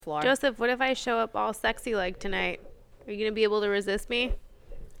floor. Joseph, what if I show up all sexy like tonight? Are you going to be able to resist me?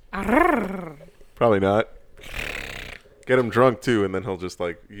 Probably not. Get him drunk too, and then he'll just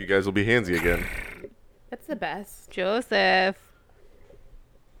you guys will be handsy again. That's the best. Joseph.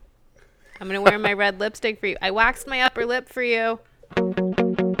 I'm going to wear my red lipstick for you. I waxed my upper lip for you.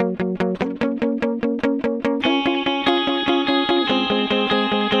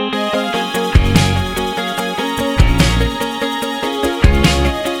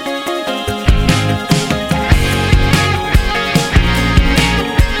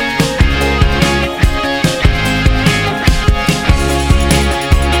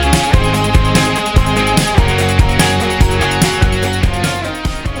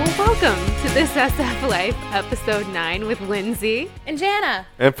 This SF Life, episode 9 with Lindsay. And Jana.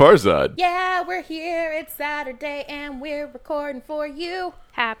 And Farzad. Yeah, we're here. It's Saturday and we're recording for you.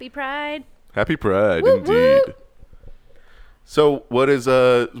 Happy Pride. Happy Pride, Woo, indeed. woo. So what is,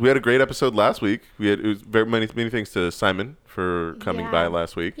 we had a great episode last week. It was very many thanks to Simon for coming by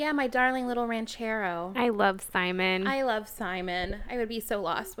last week. Yeah, my darling little ranchero. I love Simon. I love Simon. I would be so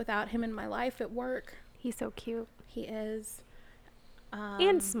lost without him in my life at work. He's so cute. He is.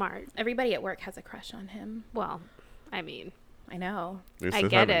 And smart. Everybody at work has a crush on him. Well, I mean, I know. I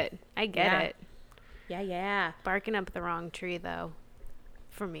get it. I get it. Yeah. Barking up the wrong tree, though,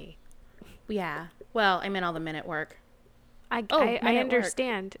 for me. Yeah. Well, I meant all the men at work. I men at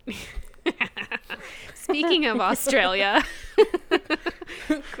understand. Speaking of Australia,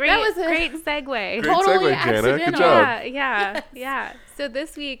 great segue. Great Totally segue, Jana. Good accidental. job. Yeah. So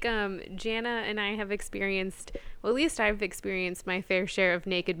this week, Jana and I have experienced, well, at least I've experienced my fair share of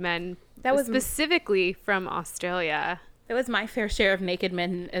naked men. That was specifically from Australia. That was my fair share of naked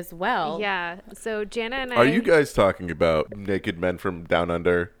men as well. Yeah. So Jana and I. Are you guys talking about naked men from down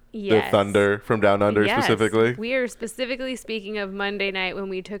under? Yes. The Thunder from down under specifically? We are specifically speaking of Monday night when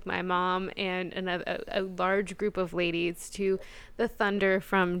we took my mom and a large group of ladies to the Thunder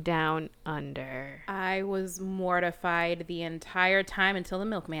from down under. I was mortified the entire time until the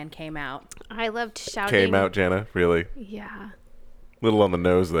milkman came out. I loved shouting. Came out, Jana? Really? Yeah. Little on the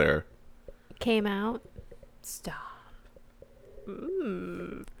nose there. Came out. Stop.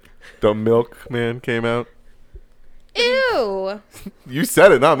 The milkman came out? Ew. You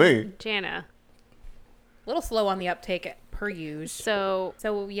said it, not me. Jana. A little slow on the uptake per usual. So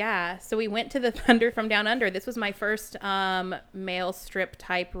So we went to the Thunder from Down Under. This was my first male strip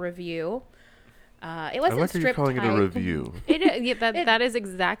type review. It I wasn't like how you're strip calling type. it a review. that is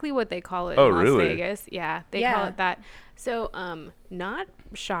exactly what they call it Oh, in Las really? Vegas. Yeah, they call it that. So, not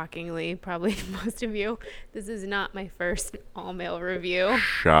shockingly, probably most of you, this is not my first all-male review.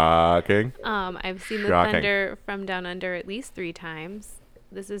 Shocking. I've seen the Shocking. Thunder from Down Under at least 3 times.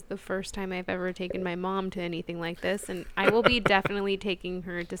 This is the first time I've ever taken my mom to anything like this, and I will be definitely taking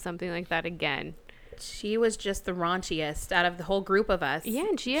her to something like that again. She was just the raunchiest out of the whole group of us. Yeah,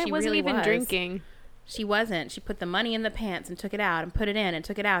 and she wasn't really even was. drinking. She wasn't. She put the money in the pants and took it out and put it in and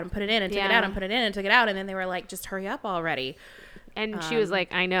took it out and put it in and took it Yeah. out and put it in and took it out. And then they were like, just hurry up already. And she was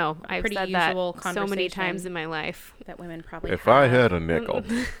like, I know. I've pretty said that usual so many conversation. times in my life. That women probably If have. I had a nickel.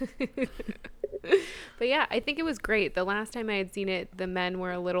 But yeah, I think it was great. The last time I had seen it, the men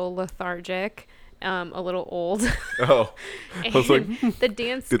were a little lethargic, a little old. Oh. I was like, The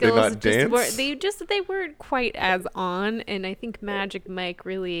dance Did they skills not dance? they weren't quite as on, and I think Magic Mike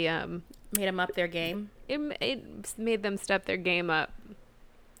really Made them up their game. it made them step their game up.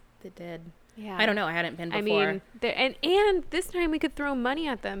 They did. Yeah. I don't know. I hadn't been before. I mean, and this time we could throw money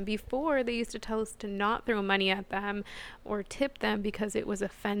at them. Before, they used to tell us to not throw money at them or tip them because it was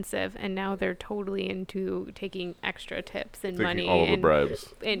offensive, and now they're totally into taking extra tips and taking money all of the and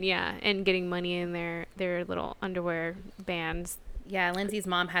bribes. and getting money in their little underwear bands. Yeah, Lindsay's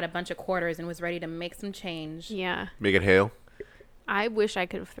mom had a bunch of quarters and was ready to make some change. Yeah. Make it hail. I wish I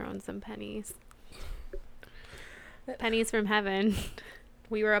could have thrown some pennies. Pennies from heaven.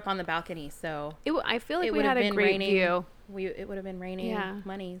 We were up on the balcony, so I feel like it we would had have a been great raining. view. It would have been raining Yeah.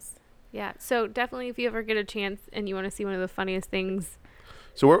 monies. Yeah. So definitely, if you ever get a chance and you want to see one of the funniest things,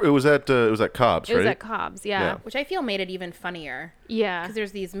 So it was at Cobb's, it right? was at Cobb's. Yeah. Which I feel made it even funnier. Yeah. Because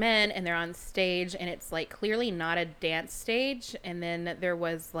there's these men and they're on stage and it's like clearly not a dance stage. And then there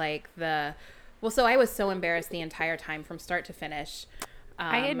was like so I was so embarrassed the entire time from start to finish.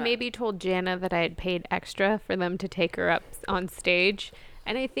 I had maybe told Jana that I had paid extra for them to take her up on stage.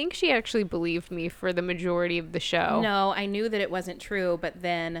 And I think she actually believed me for the majority of the show. No, I knew that it wasn't true. But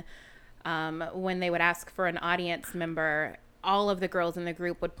then when they would ask for an audience member, all of the girls in the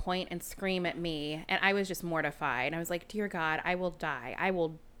group would point and scream at me. And I was just mortified. I was like, dear God, I will die. I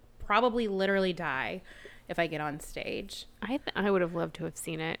will probably literally die if I get on stage. I would have loved to have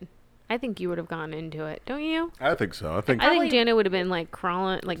seen it. I think you would have gone into it, don't you? I think so. I think. I think Janet would have been like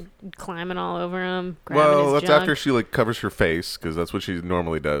crawling, like climbing all over him. Well, his that's junk. after she like covers her face because that's what she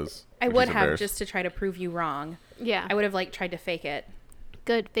normally does. I if would she's have embarrassed. just to try to prove you wrong. Yeah. I would have like tried to fake it.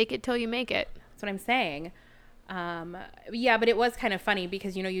 Good. Fake it till you make it. That's what I'm saying. Yeah, but it was kind of funny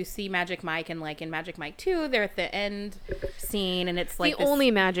because, you know, you see Magic Mike and like in Magic Mike 2, they're at the end scene and it's like The only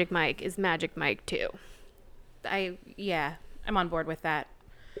Magic Mike is Magic Mike 2. yeah, I'm on board with that.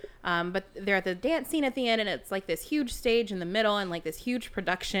 But they're at the dance scene at the end and it's like this huge stage in the middle and like this huge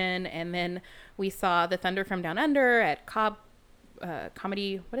production. And then we saw the Thunder from Down Under at Cobb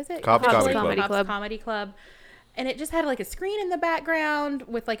Comedy, what is it? Cobb's Comedy Club. Cobb's Comedy Club. And it just had like a screen in the background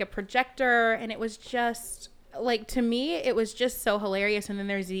with like a projector. And it was just like, to me, it was just so hilarious. And then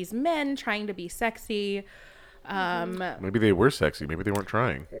there's these men trying to be sexy. Maybe they were sexy. Maybe they weren't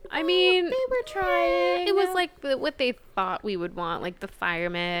trying. I mean, They were trying. it was like what they thought we would want, like the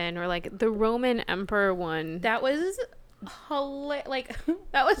firemen or like the Roman Emperor one. That was hilarious. Like,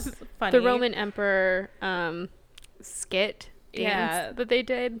 that was funny. The Roman Emperor skit dance that they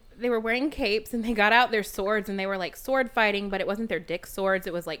did. They were wearing capes and they got out their swords and they were like sword fighting, but it wasn't their dick swords.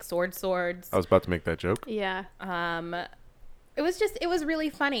 It was like swords. I was about to make that joke. Yeah. It was really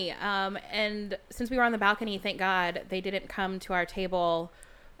funny. And since we were on the balcony, thank God they didn't come to our table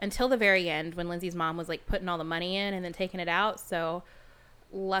until the very end when Lindsay's mom was like putting all the money in and then taking it out. So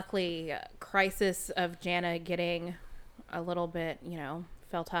luckily, crisis of Jana getting a little bit, you know,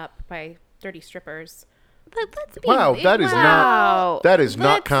 felt up by dirty strippers. Let's be Wow, that is not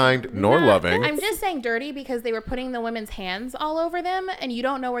Let's kind nor not- loving. I'm just saying dirty because they were putting the women's hands all over them and you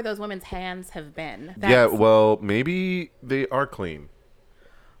don't know where those women's hands have been. Yeah, well, maybe they are clean.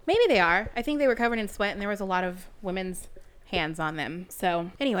 Maybe they are. I think they were covered in sweat and there was a lot of women's hands on them.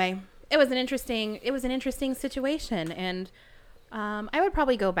 So anyway, it was an interesting situation and I would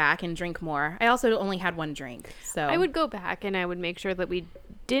probably go back and drink more. I also only had one drink. So I would go back and I would make sure that we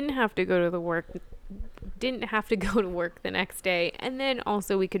didn't have to go to work the next day, and then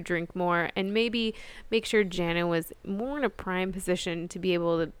also we could drink more and maybe make sure Jana was more in a prime position to be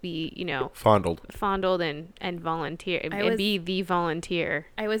able to be, you know, Fondled and volunteer was- be the volunteer.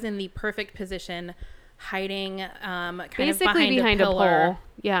 I was in the perfect position hiding kind Basically of behind a a pillar. pole.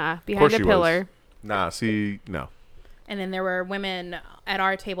 Yeah, Of behind course a she pillar. was. Nah, see, no. And then there were women at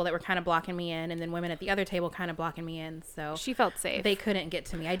our table that were kind of blocking me in, and then women at the other table kind of blocking me in. So She felt safe. they couldn't get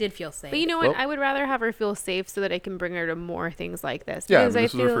to me. I did feel safe. But you know what? Well- I would rather have her feel safe so that I can bring her to more things like this. Yeah, Because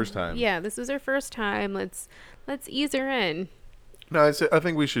this was her first time. Yeah, this was her first time. Let's ease her in. No, I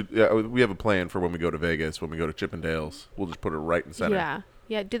think we should. Yeah, we have a plan for when we go to Vegas. When we go to Chippendales, we'll just put her right in center. Yeah.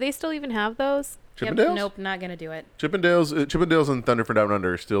 Yeah. Do they still even have those? Yep, Chippendales. nope, not gonna do it. Chippendales and Thunder from Down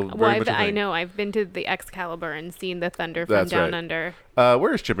Under are still very much a I thing. know. I've been to the Excalibur and seen the Thunder from That's Down right. Under.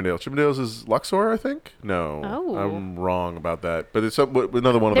 Where is Chippendales? Chippendales is Luxor, I think. No, Oh. I'm wrong about that. But it's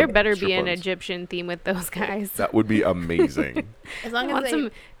another one of There the better strip be an ones. Egyptian theme with those guys. That would be amazing. As I long want as they,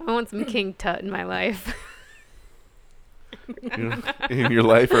 I want some King Tut in my life. You know, in your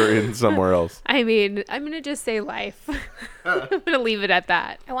life or in somewhere else. I mean, I'm gonna just say life. I'm gonna leave it at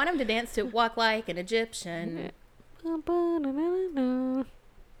that. I want him to dance to "Walk Like an Egyptian."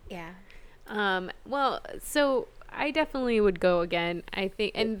 Yeah. Well, so I definitely would go again. I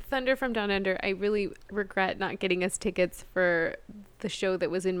think, and Thunder from Down Under, I really regret not getting us tickets for the show that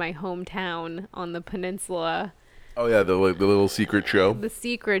was in my hometown on the peninsula, Oh yeah, the little secret show. the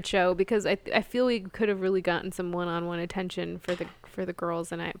secret show, because I feel we could have really gotten some one-on-one attention for the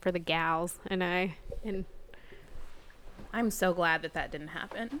girls and for the gals and I'm so glad that didn't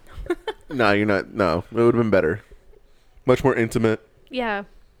happen. No, you're not. No, it would have been better. Much more intimate. yeah,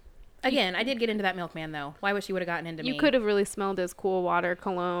 Again, I did get into that milkman though. Why wish you would have gotten into me? you could have really smelled his cool water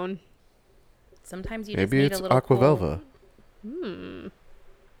cologne. Sometimes you Maybe just it's need a little Aquavelva.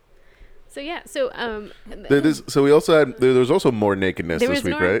 So yeah, so So we also had. There was also more nakedness there this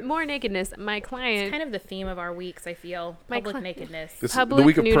was week, right? more nakedness. My It's client, kind of the theme of our weeks. I feel My public cli- nakedness. This Public the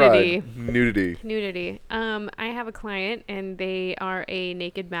week of nudity. Pride. Nudity. nudity. I have a client, and they are a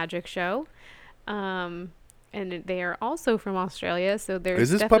naked magic show, and they are also from Australia. So there's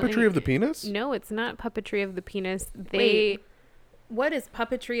Is this definitely- puppetry of the penis? No, it's not puppetry of the penis. Wait. What is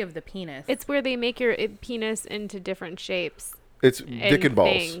puppetry of the penis? It's where they make your penis into different shapes. It's dick and balls.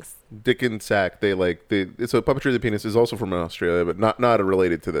 things. Dick and sack. It's a puppetry of the penis is also from Australia, but not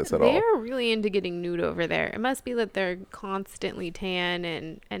related to this at all. They're really into getting nude over there. It must be that they're constantly tan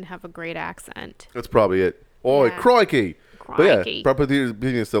and have a great accent. That's probably it. Oh, Yeah. crikey! But yeah, Crikey. puppetry of the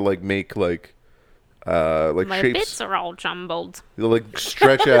penis to like make like My shapes. bits are all jumbled. They'll like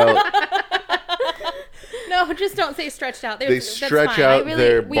stretch out. No, just don't say stretched out. They That's stretch fine. out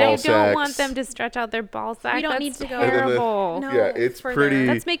their we ball don't want sacks. them to stretch out their ball sack. We don't That's need to go- terrible. No, Yeah, it's further. pretty-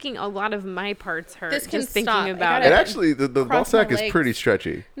 That's making a lot of my parts hurt. This can just thinking stop. I about gotta- And it. actually, the ball Cross my sack is legs. pretty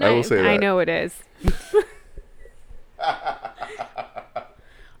stretchy. I will say that. I know it is.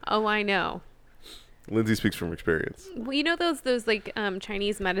 Oh, I know. Lindsay speaks from experience. Well, you know those like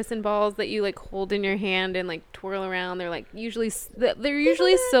Chinese medicine balls that you like hold in your hand and like twirl around. They're like they're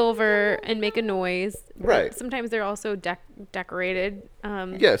usually silver and make a noise. but Right. Sometimes they're also decorated.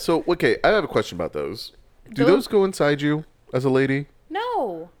 Yeah, so, okay, I have a question about those. Do those go inside you as a lady?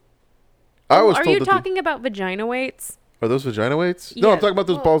 No. I was Are told you that talking about vagina weights? are those vagina weights? No, I'm Yeah. talking about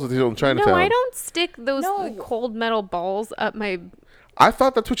those balls that they sell in Chinatown. No, I don't stick those No. cold metal balls up my. I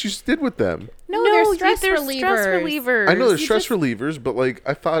thought that's what you did with them. No, they're stress they're relievers. stress relievers. I know they're You stress just- relievers, but like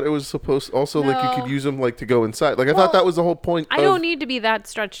I thought it was supposed also like you No. could use them like to go inside. Like I thought that was the whole point. I don't need to be that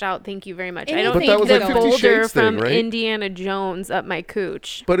stretched out. Thank you very much. I don't But need that was the like 50 boulder Shades thing, from right? Indiana Jones up my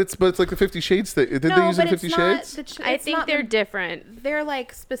cooch. But it's like the 50 Shades thing. Did they No, use it but in it's 50 not Shades? I it's think not they're the- different. They're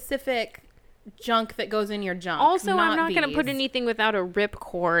like specific junk that goes in your junk. Also, I'm not going to put these. anything without a rip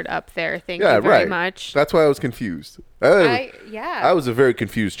cord up there. Thank Yeah, you very right. much. That's why I was confused. Yeah. I was a very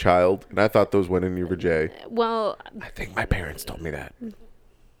confused child, and I thought those went in your vajay. Well, I think my parents told me that.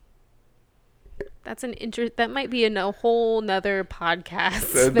 that's that might be in a whole nother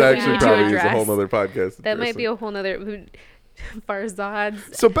podcast. That that we actually need to probably is a address. whole nother podcast. That might be a whole nother.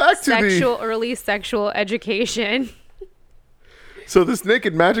 Farzad's So back to early sexual education. So this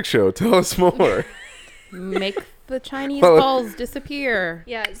naked magic show. Tell us more. Make the Chinese Well- balls disappear.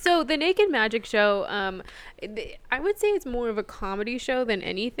 Yeah, so the Naked Magic Show, I would say it's more of a comedy show than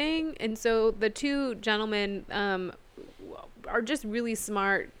anything. And so the two gentlemen are just really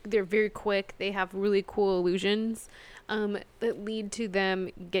smart. They're very quick. They have really cool illusions that lead to them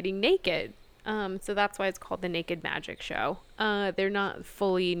getting naked. So that's why it's called the Naked Magic Show. They're not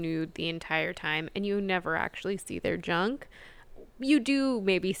fully nude the entire time, and you never actually see their junk. You do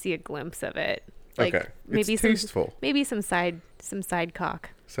maybe see a glimpse of it. Like Okay. maybe It's some tasteful. maybe some side cock.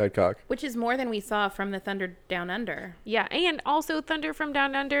 Side cock. Which is more than we saw from the Thunder Down Under. Yeah, and also Thunder from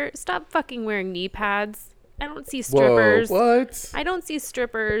Down Under, stop fucking wearing knee pads. I don't see strippers. Whoa, what? I don't see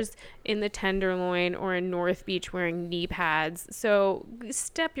strippers in the Tenderloin or in North Beach wearing knee pads. So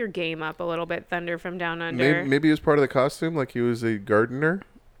step your game up a little bit, Thunder from Down Under. Maybe it was part of the costume, like he was a gardener.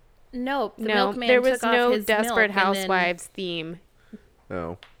 Nope. The No, milkman there was took off no his Desperate milk and then- Housewives theme.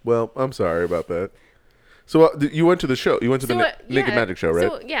 Oh, well, I'm sorry about that. So you went to the show. You went to the Naked Magic show, right?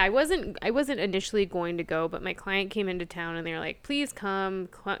 So yeah, I wasn't initially going to go, but my client came into town and they were like, "Please come,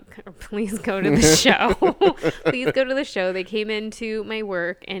 please go to the show. Please go to the show." They came into my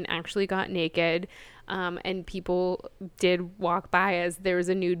work and actually got naked. And people did walk by as there was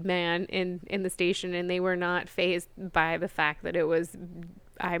a nude man in the station, and they were not fazed by the fact that I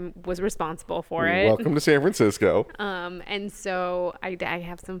was responsible for it. Welcome to San Francisco. And so I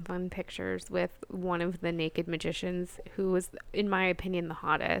have some fun pictures with one of the naked magicians who was, in my opinion, the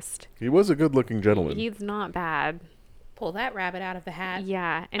hottest. He was a good-looking gentleman. He's not bad. Pull that rabbit out of the hat.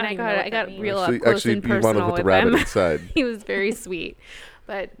 Yeah, and I I don't even know what got that means. real up close and you wound personal up with the with rabbit him. inside. He was very sweet.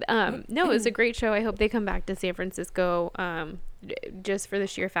 But no, it was a great show. I hope they come back to San Francisco just for the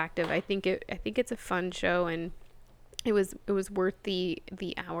sheer fact of I think it's a fun show, and it was worth the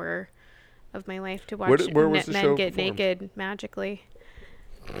hour of my life to watch where was the men show get performed? naked magically.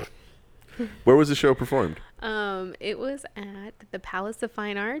 Where was the show performed? It was at the Palace of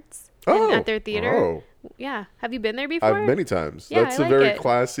Fine Arts Oh, at their theater. Oh, Yeah, have you been there before? I've many times. Yeah, That's I a like very it.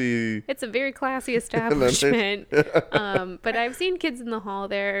 classy. It's a very classy establishment. But I've seen kids in the hall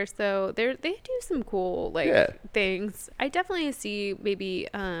there, so they do some cool Yeah. things. I definitely see maybe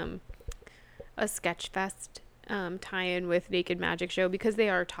a Sketchfest tie-in with Naked Magic Show because they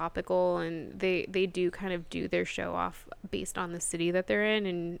are topical and they do kind of do their show off based on the city that they're in.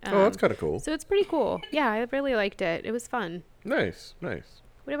 And Oh, that's kind of cool. so it's pretty cool. Yeah, I really liked it. It was fun. Nice.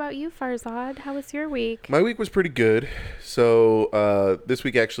 What about you, Farzad? How was your week? My week was pretty good. So this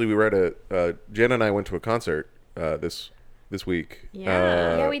week, actually, we were at Jen and I went to a concert this week.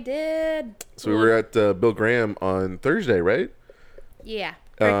 Yeah. Yeah, we did. So we were at Bill Graham on Thursday, right? Yeah.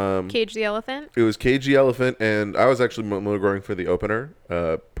 Cage the Elephant? It was KG Elephant, and I was actually more going for the opener,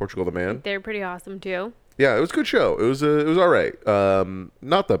 Portugal the Man. They're pretty awesome too. Yeah, it was a good show. It was all right.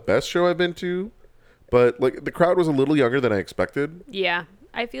 Not the best show I've been to, but like the crowd was a little younger than I expected. Yeah.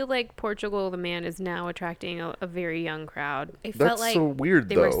 I feel like Portugal the Man is now attracting a very young crowd. It felt That's like so weird,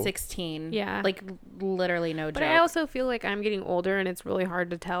 they though. were 16. Yeah. Like, literally no But joke. I also feel like I'm getting older, and it's really hard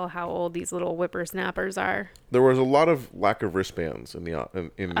to tell how old these little whippersnappers are. There was a lot of lack of wristbands in the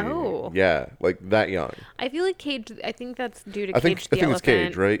Oh. yeah, like that young. I feel like Cage. I think that's due to I think Cage the it's Elephant.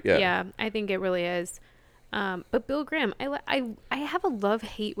 Cage, right? Yeah. Yeah, I think it really is. But Bill Graham, I have a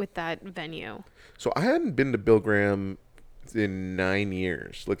love-hate with that venue. So I hadn't been to Bill Graham in 9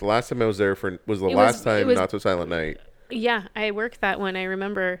 years. Like the last time I was there was the It last was- time it was- Not So Silent Night. Yeah, I worked that one. I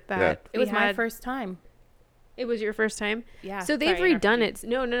remember that. Yeah. it was my first time. It was your first time? Yeah. So they've Sorry, I redone interrupted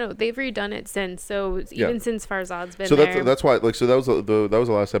it. No. They've redone it since. So it's Yeah. even since Farzad's been So there. that's why like so that was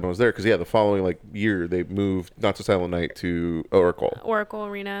the last time I was there because the following like year they moved Not So Silent Night to Oracle. Oracle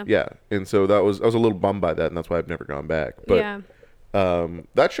Arena. Yeah, and so I was a little bummed by that, and that's why I've never gone back. But Yeah.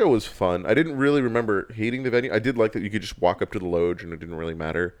 that show was fun. I didn't really remember hating the venue. I did like that you could just walk up to the Loge and it didn't really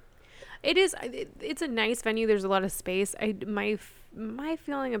matter. It is. It's a nice venue. There's a lot of space. My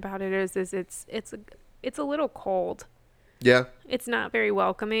feeling about it is it's a little cold. Yeah, It's not very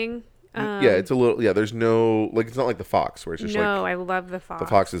welcoming. it's a little. Yeah, there's no like it's not like the Fox where it's just no, like I love the Fox. the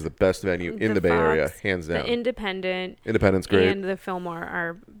Fox is the best venue in the Bay Area, Fox, hands down. The Independent Independence great. and the Fillmore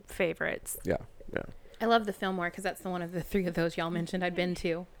are favorites. Yeah. I love the Fillmore because that's the one of the three of those y'all mentioned I'd been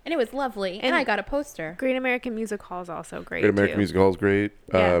to. And it was lovely. And And- I got a poster. Great American Music Hall is also great. Great American too. Music Hall is great.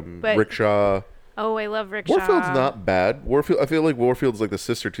 Yeah, but- Rickshaw. Oh, I love Rickshaw. Warfield's not bad. I feel like Warfield's like the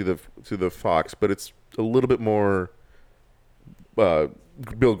sister to the Fox, but it's a little bit more Bill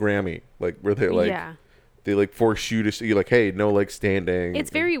Grammy, like where they like Yeah. they like force you to see like, hey, no like standing. It's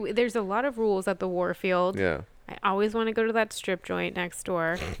very. There's a lot of rules at the Warfield. yeah. I always want to go to that strip joint next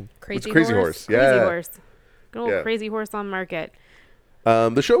door. It's Crazy Horse. Crazy Yeah. Horse. Good old Yeah. Crazy Horse on Market.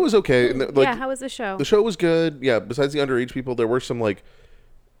 The show was okay. And Yeah, how was the show? the show was good. Yeah. Besides the underage people, there were some like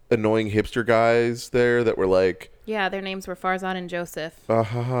annoying hipster guys there that were like, Yeah, their names were Farzad and Joseph. ha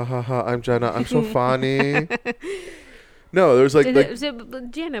ha ha ha, I'm Jenna, I'm so funny. No, there was like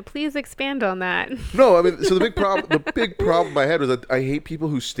Jana, please expand on that. no, I mean, so the big problem I had was that I hate people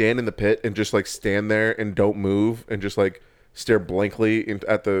who stand in the pit and just like stand there and don't move and just like stare blankly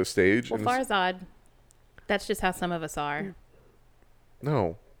at the stage. Well, And it's- Farzad, that's just how some of us are.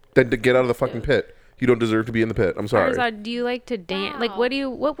 no, then to get out of the fucking pit. You don't deserve to be in the pit. I'm sorry. Farzad, do you like to dance? Like, what do you?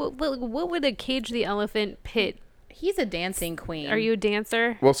 What would a Cage the Elephant pit? He's a dancing queen. Are you a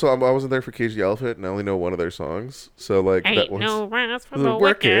dancer? Well, so I wasn't there for Cage the Elephant, and I only know one of their songs. So like that Ain't was no rest for the the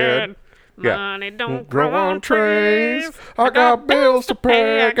wicked. wicked. Yeah. Money don't grow on trees. I got bills to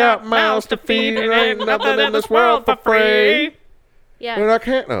pay. I got mouths to feed. And ain't nothing in this world for free. Yeah. And I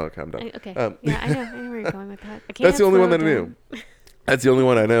can't. No, okay, I'm done. Okay. Yeah, I know where you're going with that. I can't That's the only one slow that I knew. That's the only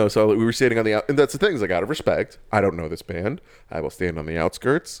one I know. So we were standing on the out, and that's the thing. Is like out of respect, I don't know this band. I will stand on the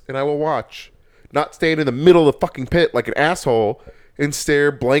outskirts and I will watch, not stand in the middle of the fucking pit like an asshole and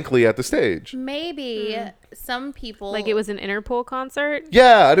stare blankly at the stage. Maybe some people Like it was an Interpol concert.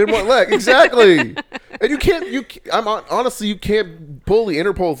 Yeah, I didn't want like exactly. And you can't. Honestly, you can't pull the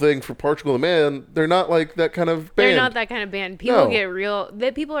Interpol thing for Portugal the Man. They're not like that kind of band. They're not that kind of band. People No. get real.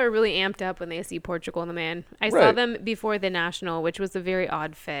 People are really amped up when they see Portugal the Man. I saw Right. them before the National, which was a very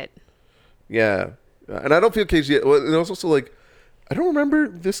odd fit. Yeah, and I don't feel caged yet. Well, and it was also like, I don't remember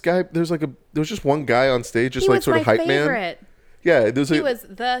this guy. There was just one guy on stage, just he like was sort my of hype man. favorite. Yeah, there was He like, was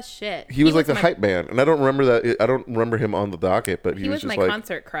the shit. he was like the my- hype man, and I don't remember that. I don't remember him on the docket, but He was just my like,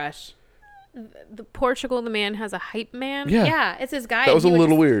 concert crush. The Portugal the Man has a hype man. yeah, Yeah, it's his guy. that was a He would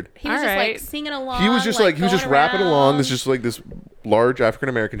little just- weird. He was just Alright. like singing along. He was just like he was going just rapping along. around. This just like this large African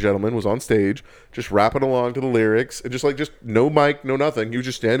American gentleman was on stage, just rapping along to the lyrics, and just no mic, no nothing. He was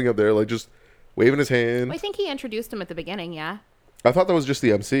just standing up there, like just waving his hand. I think he introduced him at the beginning. Yeah. I thought that was just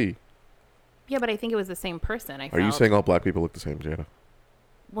the MC. Yeah, but I think it was the same person. I Are felt. you saying all black people look the same, Jana?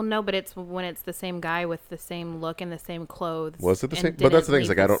 Well, no, but it's when it's the same guy with the same look and the same clothes. Was it the and same? But that's the didn't thing. Is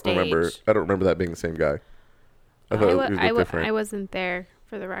leave like I the don't remember. stage. I don't remember that being the same guy. I thought it looked different. I wasn't there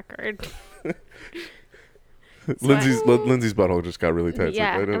for the record. Lindsay's butthole just got really tight.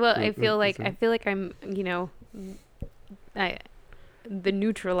 Yeah. Like, Well, I feel like I'm, the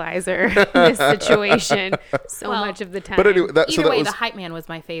neutralizer in this situation so Well, much of the time. But anyway, Either so that way, was the hype man was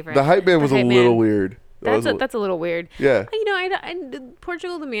my favorite. the hype man was a hype little man. weird. that's a little weird. Yeah.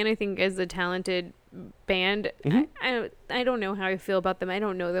 Portugal the Man, I think, is a talented band. Mm-hmm. I don't know how I feel about them. I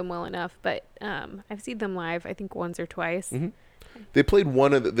don't know them well enough, but I've seen them live. I think once or twice. Mm-hmm. They played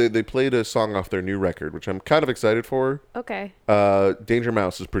they played a song off their new record, which I'm kind of excited for. Okay. Danger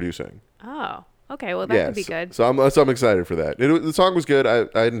Mouse is producing. Oh. Okay. Okay, well that could be so, good. So I'm excited for that. The song was good. I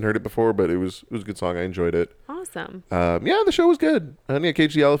hadn't heard it before, but it was a good song. I enjoyed it. Awesome. Yeah, the show was good.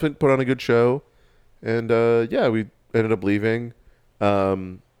 Cage the Elephant put on a good show, and yeah, we ended up leaving.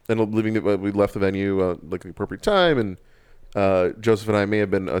 We left the venue like the appropriate time, and Joseph and I may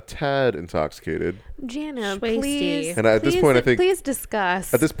have been a tad intoxicated. Jana, Schwasty. please. And at this point, I think please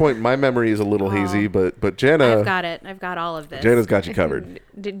discuss. at this point my memory is a little hazy, but Jana, I've got it. I've got all of this. Jana's got you covered.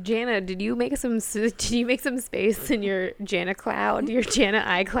 Did you make some space in your Jana cloud, your Jana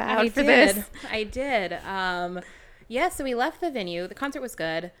iCloud I for did. this? I did. Yeah, so we left the venue. The concert was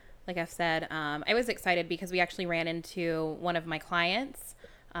good, like I've said. I was excited because we actually ran into one of my clients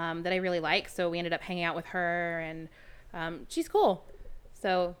that I really like. So we ended up hanging out with her, and she's cool.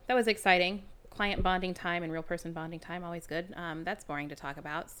 So that was exciting. Client bonding time and real person bonding time, always good. That's boring to talk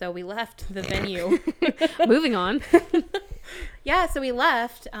about. So we left the venue. Moving on. Yeah, so we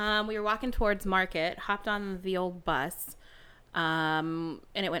left. We were walking towards Market, hopped on the old bus, and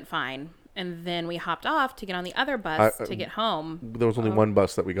it went fine. And then we hopped off to get on the other bus to get home. There was only one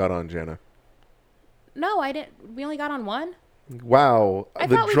bus that we got on, Jana. No, I didn't. We only got on one? Wow. I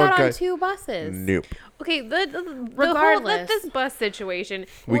the thought we drunk got on guy. two buses. Nope. Okay, the Regardless. this bus situation.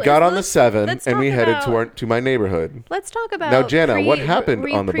 We Well, got on the let's- 7 let's and we talk headed about- to my neighborhood. Let's talk about Now, Jana, what happened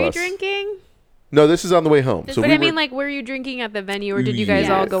on the bus? Pre-drinking? No, this is on the way home. But So But we I mean, were, like, were you drinking at the venue, or did you guys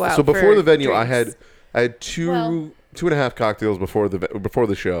all go out? So before for the venue, drinks? I had two and a half cocktails before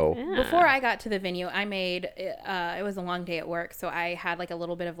the show. Yeah. Before I got to the venue, I made, it was a long day at work, so I had like a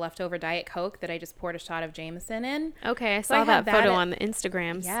little bit of leftover Diet Coke that I just poured a shot of Jameson in. Okay, I So I saw had that that photo at- on the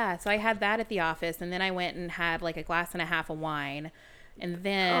Instagrams. Yeah, so I had that at the office, and then I went and had like a glass and a half of wine. And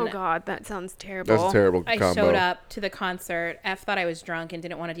then Oh God, that sounds terrible. That's a terrible I combo. showed up to the concert. F thought I was drunk and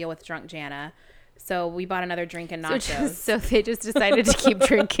didn't want to deal with drunk Jana. So we bought another drink and nachos. So they just decided to keep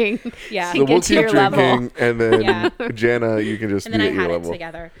drinking. Yeah. to So get we'll to keep your level. drinking, and then Yeah. Jana, you can just And be then I at your had it level.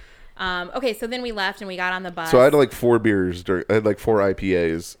 together. Okay, so then we left and we got on the bus. So I had like 4 beers. I had like 4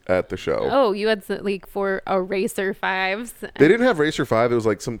 IPAs at the show. Oh, you had like 4 Racer 5s. They didn't have Racer 5. It was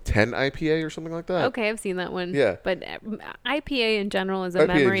like some 10 IPA or something like that. Okay, I've seen that one. Yeah. But IPA in general is a IPA in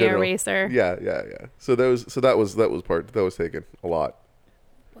memory general. eraser. Yeah. So that was taken a lot.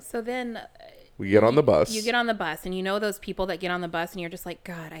 So then We get on the bus. you get on the bus, and you know those people that get on the bus, and you're just like,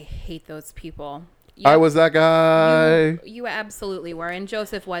 God, I hate those people. I was that guy. You absolutely were, and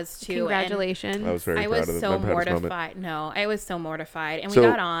Joseph was too. and Congratulations. I was very I proud was of so my proudest moment. mortified. No, I was so mortified, and So- we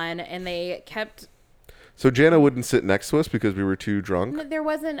got on, and they kept. So Jana wouldn't sit next to us because we were too drunk. There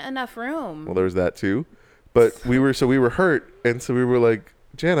wasn't enough room. Well, there was that too. But we were hurt, and so we were like,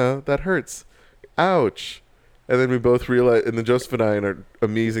 Jana, that hurts. Ouch. And then we both realized, and then Joseph and I, in our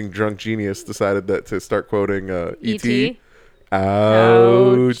amazing drunk genius, decided that to start quoting E.T.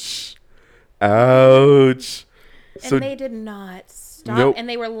 Ouch. Ouch. And they did not stop, Nope. and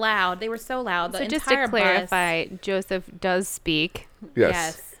they were loud. They were so loud. The So just entire to clarify, bus, Joseph does speak.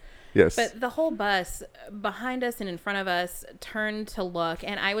 Yes. But the whole bus behind us and in front of us turned to look,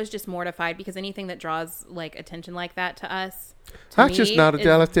 and I was just mortified because anything that draws like attention like that to us, to That's me, just not a is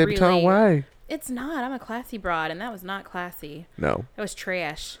Dallas debutante really- way. It's not. I'm a classy broad, and that was not classy. No. That was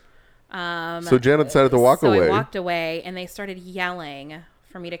trash. So Jana decided to walk so away. I walked away, and they started yelling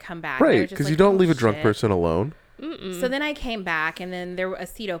for me to come back. They were Right, just because like, you don't "Oh, leave a drunk shit." person alone. So then I came back, and then a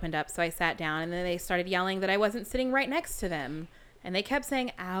seat opened up, so I sat down, and then they started yelling that I wasn't sitting right next to them, and they kept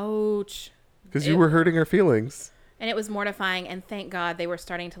saying, "Ouch." Because you were hurting our feelings. And it was mortifying, and thank God they were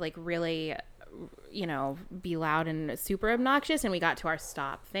starting to like really, be loud and super obnoxious, and we got to our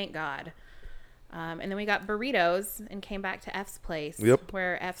stop. Thank God. And then we got burritos and came back to F's place, Yep.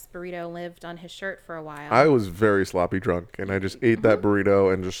 where F's burrito lived on his shirt for a while. I was very sloppy drunk, and I just ate that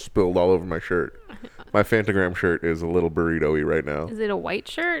burrito and just spilled all over my shirt. My Fantagram shirt is a little burrito-y right now. Is it a white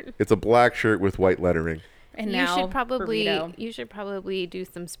shirt? It's a black shirt with white lettering. and you now burrito. should probably do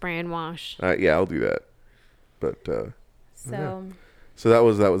some spray and wash. Yeah, I'll do that. But So so that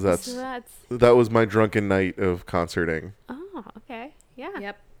was So that that's was my drunken night of concerting. oh okay yeah.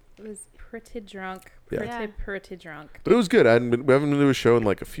 yep, it was pretty drunk, Yeah. pretty drunk. But it was good. We haven't been to a show in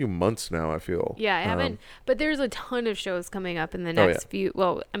like a few months now, I feel. Yeah, I haven't. But there's a ton of shows coming up in the Oh, next few.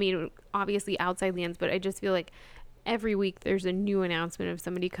 Well, I mean, obviously outside lands, but I just feel like every week there's a new announcement of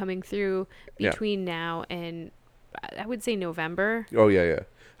somebody coming through Yeah. between now and I would say November. Oh, yeah.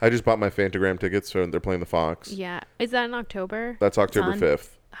 I just bought my Fantagram tickets, so they're playing the Fox. Yeah, is that in October? That's October on. 5th.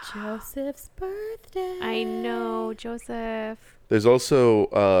 Joseph's birthday. I know, Joseph. There's also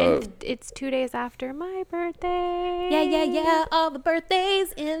And it's 2 days after my birthday. Yeah. All the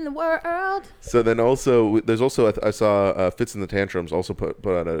birthdays in the world. so then also there's also I saw Fits and the Tantrums also put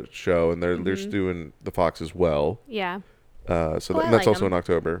on a show, and they're just doing The Fox as well. Yeah. So I that's like also him. in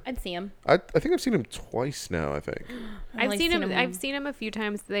October. I'd see him. I think I've seen him twice now. I think. I've seen him a few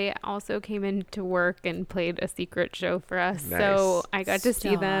times. They also came into work and played a secret show for us. So Nice. I got to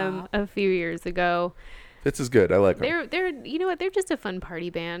see them a few years ago. Fits is good. I like him. They're you know what? They're just a fun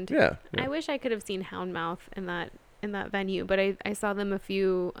party band. Yeah. I wish I could have seen Houndmouth in that venue, but I saw them a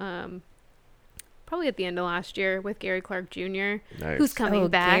few probably at the end of last year with Gary Clark Jr. Nice. Who's coming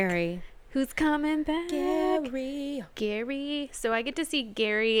back? Gary. Who's coming back? Gary. Gary. So I get to see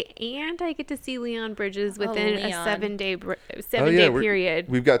Gary and I get to see Leon Bridges within a Leon. 7 day we're- period.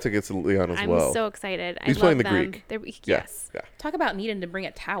 We've got tickets to Leon as I'm well. so excited. He's I playing love the them. Greek. They're, Yeah. yes. Yeah. Talk about needing to bring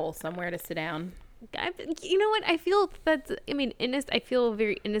a towel somewhere to sit down. You know what? I feel that's, I mean, I feel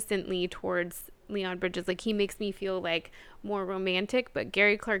very innocently towards Leon Bridges. Like, he makes me feel like more romantic, but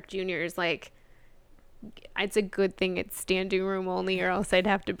Gary Clark Jr. is like, it's a good thing it's standing room only, or else I'd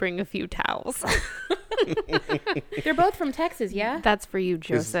have to bring a few towels. They're both from Texas, yeah? That's for you, Is,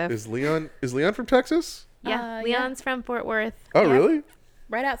 Joseph. is Leon from Texas? Yeah, Yeah. Leon's from Fort Worth. Oh, Yeah. really?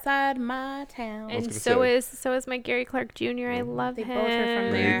 Right outside my town. was And gonna so is my Gary Clark Jr. I love They him. both are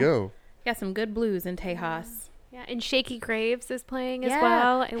from There you go. Got some good blues in Tejas. Yeah, and Shaky Graves is playing as Yeah.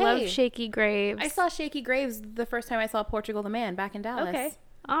 well. I love Hey, Shaky Graves. I saw Shaky Graves the first time I saw Portugal the Man back in Dallas. Okay.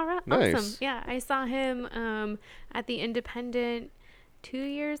 All right. Nice. Awesome. Yeah, I saw him at the Independent 2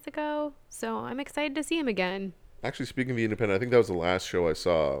 years ago, so I'm excited to see him again. Actually, speaking of the Independent, I think that was the last show I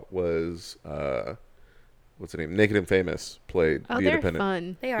saw was what's the name? Naked and Famous played Oh, the they're Independent.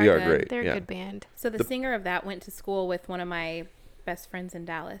 fun. They are, They are good. great. They're yeah. a good band. So the singer of that went to school with one of my best friends in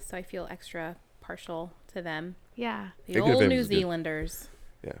Dallas, so I feel extra partial to them. Yeah. The Naked and old Famous New is good. Zealanders.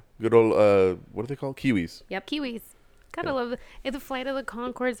 Yeah. Good old what are they called? Kiwis. Yep. Kiwis. Gotta Yeah. love the Flight of the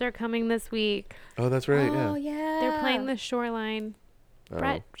Conchords are coming this week. Oh, that's right. Oh, yeah. yeah. They're playing the Shoreline. Oh.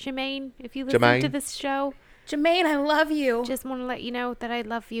 Brett, Jermaine, if you listen Jermaine. to this show, Jermaine, I love you. just want to let you know that I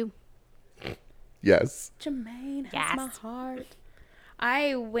love you. Yes. Jermaine has Yes. my heart.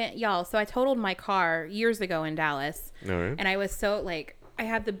 I went, y'all, so I totaled my car years ago in Dallas. All right. And I was so, like, I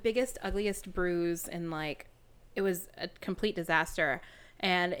had the biggest, ugliest bruise, and, like, it was a complete disaster.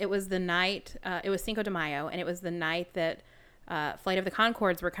 And it was the night, it was Cinco de Mayo, and it was the night that Flight of the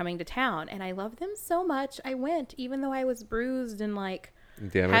Conchords were coming to town. And I loved them so much. I went, even though I was bruised and, like,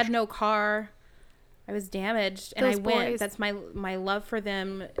 Damaged. had no car. I was damaged, and Those I went. boys. That's my love for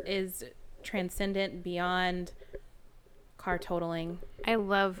them is transcendent beyond car totaling. I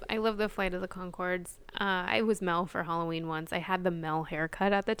love the Flight of the Conchords. I was Mel for Halloween once. I had the Mel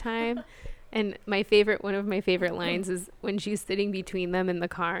haircut at the time. And one of my favorite lines is when she's sitting between them in the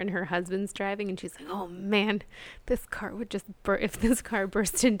car and her husband's driving, and she's like, "Oh man, this car would just if this car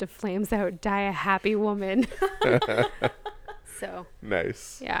burst into flames, I would die a happy woman." So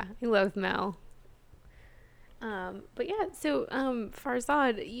Nice. yeah, I love Mel. But yeah, so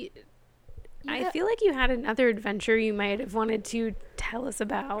Farzad, I feel like you had another adventure you might have wanted to tell us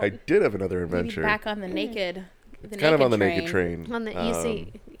about I did have another Maybe adventure. back on the naked. The kind of naked on the train. naked train. on the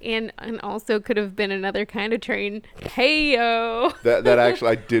EC, and also could have been another kind of train. Hey yo, That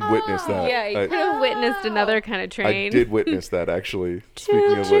actually I did witness that. yeah, you could have witnessed another kind of I train. did witness that actually.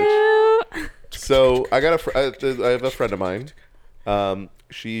 Speaking of which, Choo-choo. so I have a friend of mine.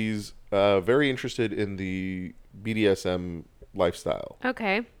 She's very interested in the BDSM lifestyle.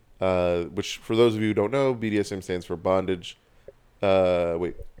 Okay. Which for those of you who don't know, BDSM stands for bondage.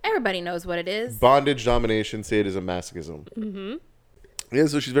 Everybody knows what it is. Bondage, domination, sadism, masochism. Mm-hmm. Yeah,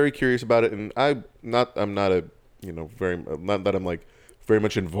 so she's very curious about it, and I'm not a not that I'm like very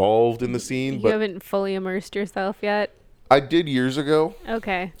much involved in the scene, You but haven't fully immersed yourself yet. I did years ago.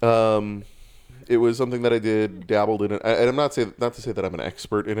 Okay. It was something that I did, dabbled in it, and I'm not to say that I'm an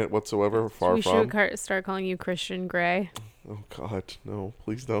expert in it whatsoever. Far We from. should start calling you Christian Grey. Oh God, no!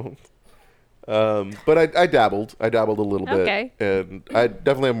 Please don't. But I dabbled a little bit, Okay. and I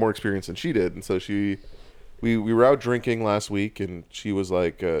definitely have more experience than she did. And so we were out drinking last week, and she was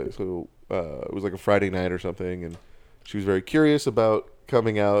like, it was like a Friday night or something, and she was very curious about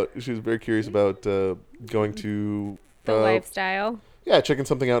coming out. She was very curious about going to The lifestyle. yeah, checking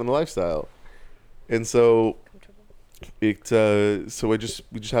something out in the lifestyle. And so we just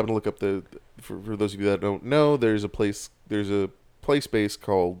happened to look up for those of you that don't know, there's a place space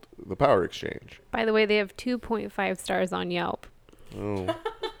called the Power Exchange. By the way, they have 2.5 stars on Yelp. Oh,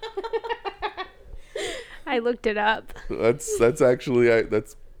 I looked it up. that's actually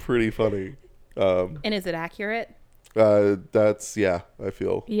that's pretty funny. And is it accurate? That's I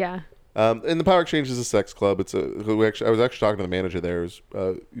feel. Yeah. And the Power Exchange is a sex club. I was actually talking to the manager there.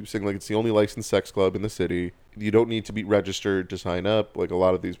 He was saying like it's the only licensed sex club in the city. You don't need to be registered to sign up. Like a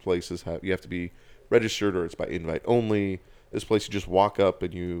lot of these places you have to be registered, or it's by invite only. This place you just walk up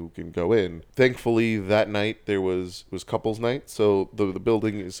and you can go in. Thankfully, that night there was couples night, so the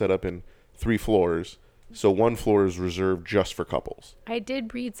building is set up in 3 floors. So one floor is reserved just for couples. I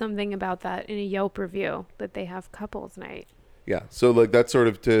did read something about that in a Yelp review, that they have couples night. Yeah, so like that's sort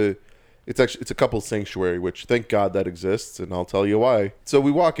of it's a couples sanctuary, which thank God that exists, and I'll tell you why. So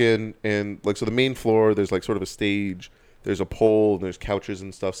we walk in, and like, so the main floor, there's like sort of a stage, there's a pole, and there's couches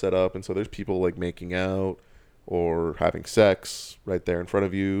and stuff set up, and so there's people like making out or having sex right there in front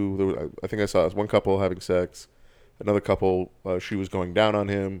of you. I think I saw one couple having sex, another couple, she was going down on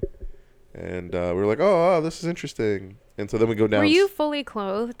him, and we were like, oh, this is interesting. And so then we go down. Were you fully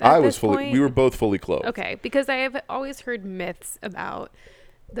clothed at this point? We were both fully clothed. Okay, because I have always heard myths about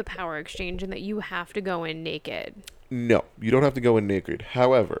the Power Exchange and that you have to go in naked. No, you don't have to go in naked.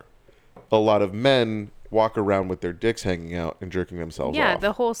 However, a lot of men walk around with their dicks hanging out and jerking themselves off. Yeah,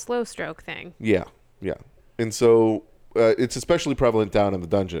 the whole slow stroke thing. Yeah. And so it's especially prevalent down in the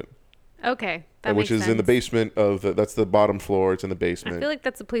dungeon. Okay, that which makes is in the sense. basement that's the bottom floor. It's in the basement. I feel like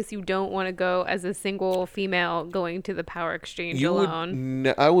that's a place you don't want to go as a single female going to the Power Exchange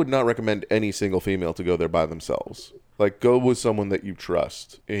alone. I would not recommend any single female to go there by themselves. Like, go with someone that you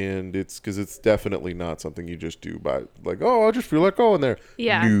trust, and it's because it's definitely not something you just do by like, oh, I just feel like going there.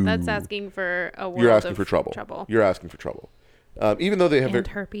 Yeah, No. that's asking for a world You're asking of for trouble. You're asking for trouble. Even though they have And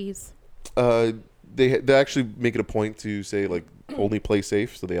herpes. they actually make it a point to say like only play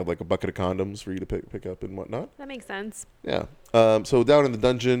safe, so they have like a bucket of condoms for you to pick up and whatnot. That makes sense. Yeah. So down in the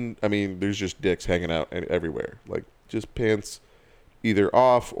dungeon, I mean, there's just dicks hanging out everywhere, like just pants either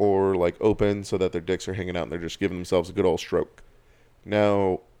off or like open, so that their dicks are hanging out and they're just giving themselves a good old stroke.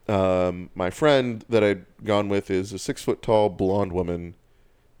 Now, my friend that I'd gone with is a 6 foot tall blonde woman,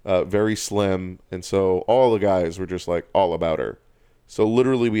 very slim, and so all the guys were just like all about her. So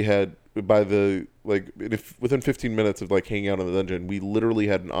literally, we had within 15 minutes of like hanging out in the dungeon, we literally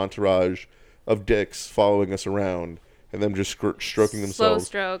had an entourage of dicks following us around and them just stroking themselves. Slow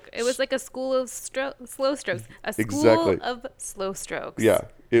stroke. It was like a school of slow strokes. A school Exactly. of slow strokes. Yeah,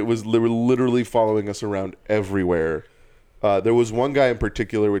 it was literally following us around everywhere. There was one guy in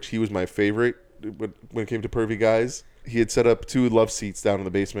particular, which he was my favorite when it came to pervy guys. He had set up 2 love seats down in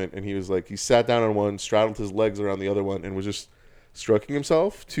the basement, and he was like, he sat down on one, straddled his legs around the other one, and was just stroking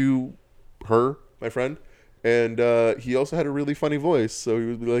himself to her, my friend. And he also had a really funny voice, so he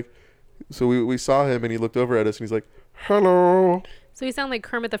would be like, so we saw him, and he looked over at us, and he's like, hello. So you sound like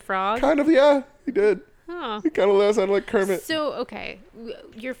Kermit the Frog? Kind of, yeah, he did. Huh. He kind of sounded like Kermit. So, okay,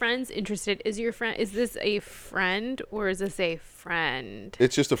 your friend's interested. Is this a friend or is this a friend?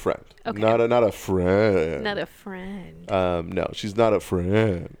 It's just a friend. Okay. Not a friend. Not a friend. No, she's not a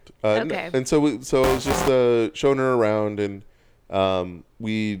friend. Okay. And so I was just showing her around, and and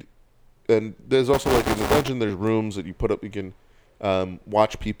there's also like in the dungeon, there's rooms that you put up. You can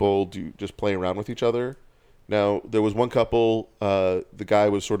watch people just play around with each other. Now, there was one couple, the guy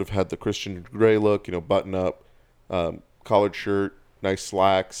had the Christian Grey look, button up, collared shirt, nice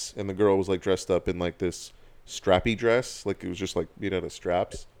slacks, and the girl was like dressed up in like this strappy dress, like it was just like made out of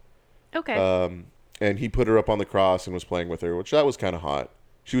straps. Okay. And he put her up on the cross and was playing with her, which that was kind of hot.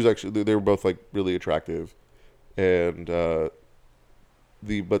 She was actually, they were both like really attractive. And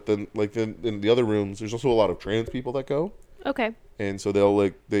but then in the other rooms, there's also a lot of trans people that go. Okay. And so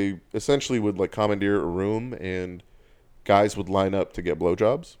they essentially would like commandeer a room, and guys would line up to get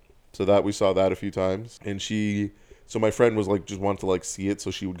blowjobs. So we saw that a few times. And so my friend was like, just wanted to like see it.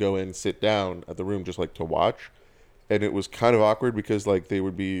 So she would go in and sit down at the room just like to watch. And it was kind of awkward because like the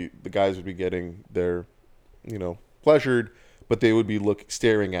guys would be getting their, pleasured, but they would be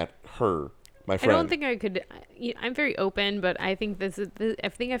staring at her, my friend. I don't think I could. I'm very open, but I think I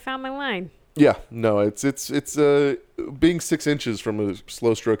think I found my line. Yeah, no, it's being 6 inches from a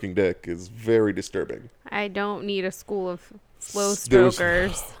slow stroking dick is very disturbing. I don't need a school of slow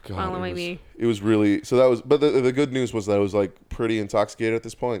strokers following me. It was really, so that was, but the good news was that I was like pretty intoxicated at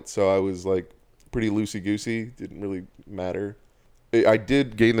this point. So I was like pretty loosey-goosey. Didn't really matter. I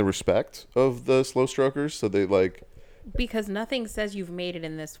did gain the respect of the slow strokers. So they like, Because nothing says you've made it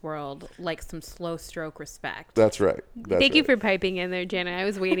in this world like some slow stroke respect. that's right. Thank you for piping in there, Jana. I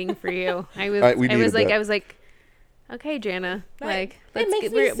was waiting for you. I was like, okay, Jana, like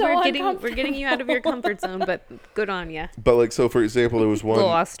we're getting you out of your comfort zone, but good on you. But like, so for example, there was one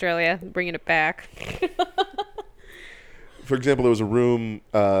Little Australia, bringing it back. for example, there was a room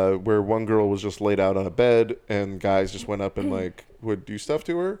where one girl was just laid out on a bed, and guys just went up and like would do stuff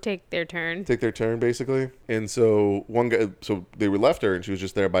to her, Take their turn. take their turn basically. And so one guy, so they were left her, and she was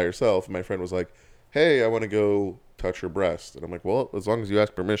just there by herself. And my friend was like, "Hey, I want to go touch her breast," and I'm like, "Well, as long as you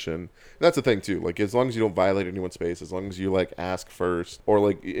ask permission." And that's the thing too. Like, as long as you don't violate anyone's space, as long as you like ask first, or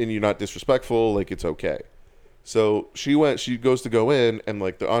like, and you're not disrespectful, like it's okay. So she goes to go in, and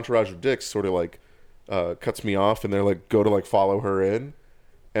like the entourage of dicks sort of like cuts me off, and they're like go to like follow her in,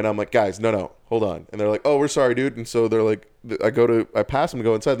 and I'm like, "Guys, no, hold on." And they're like, "Oh, we're sorry, dude." And so they're like, I pass them and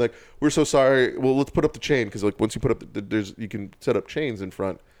go inside, like, "We're so sorry. Well, let's put up the chain, because like once you put up you can set up chains in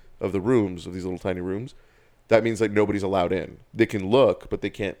front of the rooms, of these little tiny rooms. That means like nobody's allowed in. They can look, but they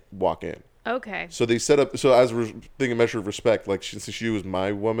can't walk in. Okay. So they set up. So as a thing, a measure of respect, like since she was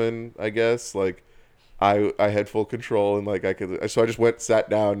my woman, I guess, like I had full control, and like I could. So I just sat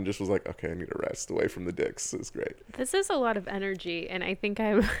down, and just was like, okay, I need a rest away from the dicks. It's great. This is a lot of energy, and I think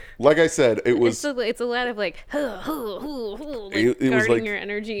I'm. Like I said, it was. It's a lot of like, like It was guarding like- your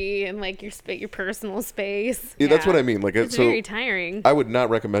energy and like your personal space. Yeah, that's what I mean. Like It's so, very tiring. I would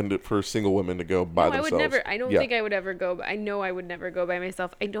not recommend it for single women to go by No, I themselves. would never. I don't Yeah. think I would ever go. I know I would never go by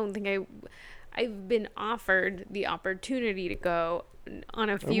myself. I don't think I've been offered the opportunity to go on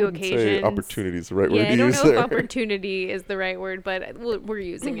a few I wouldn't occasions. say opportunity is the right word Yeah, to I don't use know there. if opportunity is the right word, but we're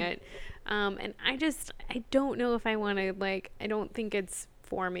using it. And I don't know if I want to, like, I don't think it's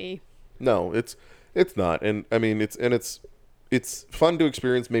for me. No, it's not, and I mean it's fun to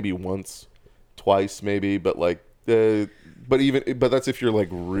experience maybe once, twice maybe, but like but that's if you're like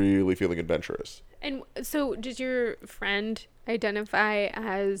really feeling adventurous. And so does your friend identify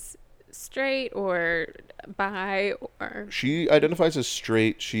as straight or bi or? She identifies as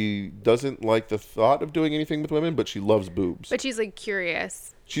straight. She doesn't like the thought of doing anything with women, but she loves boobs. But she's like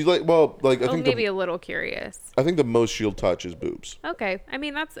curious. She's like, well, like I Oh, think maybe a little curious. I think the most she'll touch is boobs. Okay. I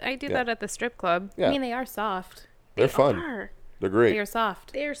mean, I do Yeah. that at the strip club. Yeah, I mean, they are soft. they're They fun. are. They're great. They are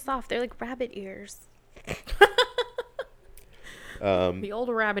soft. They're soft. They're like rabbit ears. The old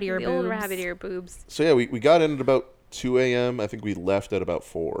rabbit ear The boobs. old rabbit ear boobs. So yeah, we got in at about 2 a.m. I think we left at about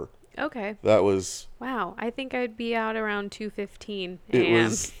 4. Okay. That was Wow. I think I'd be out around 2:15 it a.m.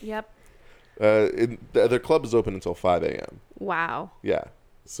 was. Yep. Their club is open until 5 a.m. Wow. Yeah.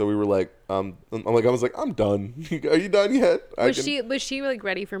 So we were like, I was like, I'm done. Are you done yet? Was she like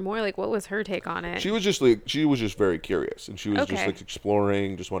ready for more? Like, what was her take on it? She was just very curious, and she was just Okay. like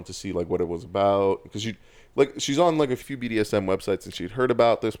exploring, just wanted to see like what it was about, because she's on like a few BDSM websites, and she'd heard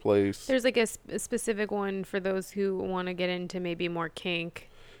about this place. There's like a specific one for those who want to get into maybe more kink,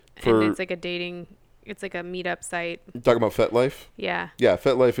 For- and it's like a dating. It's like a meetup site. You talking about FetLife? Yeah. Yeah,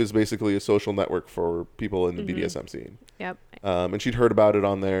 FetLife is basically a social network for people in the Mm-hmm. BDSM scene. Yep. And she'd heard about it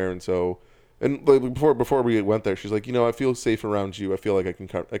on there, and so, and like, before we went there, she's like, I feel safe around you. I feel like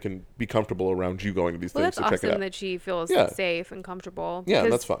I can be comfortable around you going to these Well, things. that's So check it awesome out. that she feels Yeah. safe and comfortable. Yeah,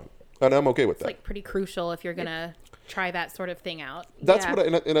 because- that's fine, and I'm okay with It's that. like pretty crucial if you're gonna try that sort of thing out. That's Yeah.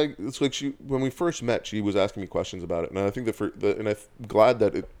 what it's like when we first met, she was asking me questions about it, and I think and I'm glad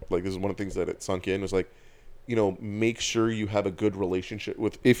that it, like, this is one of the things that it sunk in, was like, make sure you have a good relationship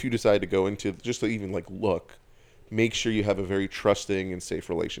with, if you decide to go into, just to even like look, make sure you have a very trusting and safe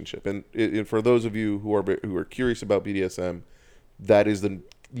relationship. And for those of you who are curious about BDSM, that is the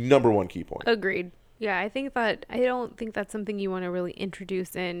number one key point. Agreed. Yeah, I don't think that's something you want to really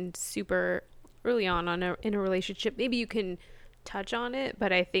introduce in super early on in a relationship. Maybe you can touch on it,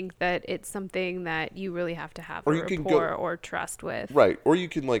 but I think that it's something that you really have to have Or a you can rapport or trust with. Right. Or you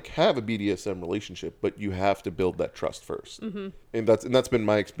can like have a BDSM relationship, but you have to build that trust first. Mm-hmm. And that's been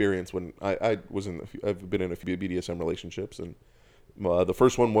my experience when I've been in a few BDSM relationships, and the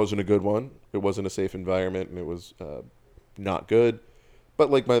first one wasn't a good one. It wasn't a safe environment, and it was not good. But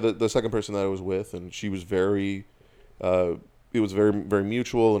like the second person that I was with, and she was very, it was very, very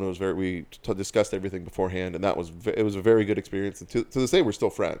mutual, and it was we discussed everything beforehand, and it was a very good experience. And to this day, we're still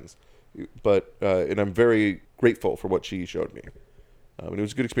friends. But and I'm very grateful for what she showed me, and it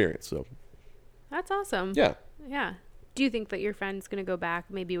was a good experience. So That's awesome. yeah. Yeah. Do you think that your friend's going to go back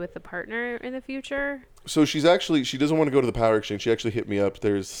maybe with a partner in the future? So she doesn't want to go to the Power Exchange. She actually hit me up.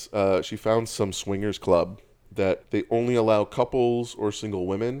 She found some swingers club that they only allow couples or single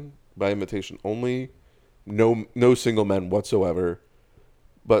women by invitation only. No single men whatsoever.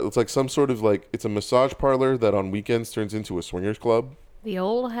 But it's like some sort of like, it's a massage parlor that on weekends turns into a swingers club. The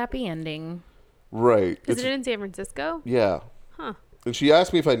old happy ending. Right. Is it in San Francisco? Yeah. Huh. And she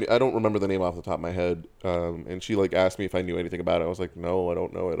asked me if I don't remember the name off the top of my head. And she like asked me if I knew anything about it. I was like, no, I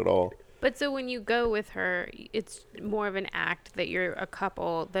don't know it at all. But so when you go with her, it's more of an act that you're a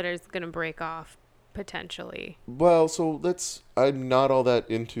couple that is going to break off potentially? Well, so I'm not all that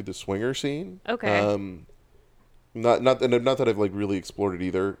into the swinger scene. Okay. Not that I've like really explored it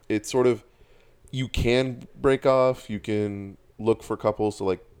either. It's sort of, you can break off. You can look for couples to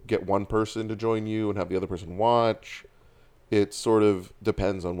like get one person to join you and have the other person watch. It sort of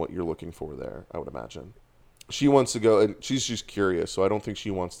depends on what you're looking for there, I would imagine. She wants to go, and she's just curious, so I don't think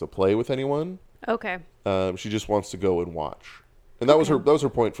she wants to play with anyone. Okay. She just wants to go and watch. And that was her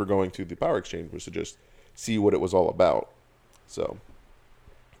point for going to the Power Exchange, was to just see what it was all about. So,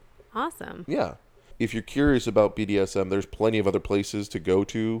 Awesome. yeah. If you're curious about BDSM, there's plenty of other places to go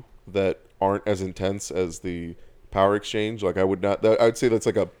to that aren't as intense as the Power Exchange. Like, I'd say that's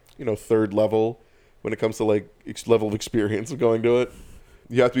like a, third level when it comes to like level of experience of going to it.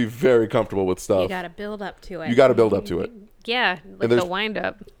 You have to be very comfortable with stuff. You got to build up to it. You got to build up to it. Yeah, like the wind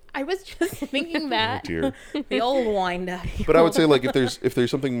up. I was just thinking that. Oh, dear. The old wind up. But I would say, like, if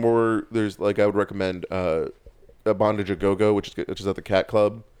there's something more, there's like, I would recommend a Bondage a Go-Go, which is at the Cat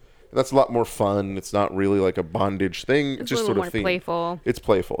Club. And that's a lot more fun. It's not really like a bondage thing. It's just a sort little of more playful. It's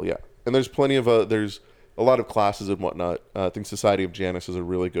playful, yeah. And there's plenty of there's a lot of classes and whatnot. I think Society of Janus is a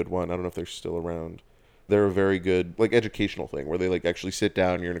really good one. I don't know if they're still around. They're a very good like educational thing where they like actually sit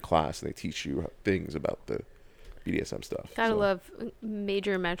down. You're in a class and they teach you things about the BDSM stuff. Gotta love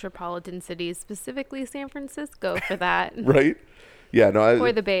major metropolitan cities, specifically San Francisco, for that. Right? Yeah, no,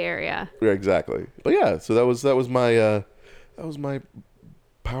 Or the Bay Area. Yeah, exactly. But yeah, so that was my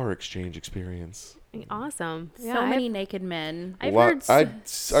Power Exchange experience. Awesome. So many naked men. I've Lot- heard.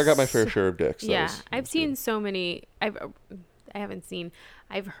 I got my fair share of dicks. I've seen so many. I haven't seen.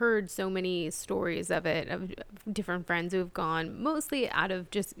 I've heard so many stories of it, of different friends who have gone, mostly out of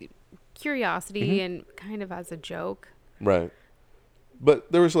just curiosity and kind of as a joke. Right.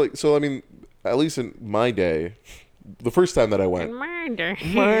 But there was like, so I mean, at least in my day, the first time that I went, my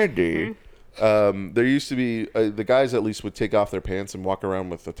day, there used to be the guys at least would take off their pants and walk around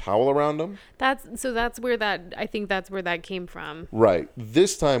with a towel around them. I think that's where that came from. Right.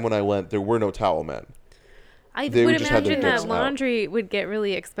 This time when I went, there were no towel men. I They would just had their imagine dicks that out. laundry would get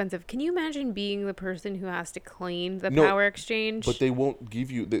really expensive. Can you imagine being the person who has to clean the No, Power Exchange? But they won't give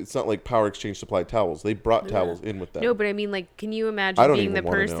you, it's not like Power Exchange supplied towels. They brought towels in with them. No, but I mean, like, can you I imagine don't being even the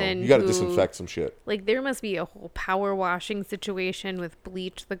want to know. person You got to who, disinfect some shit. like, there must be a whole power washing situation with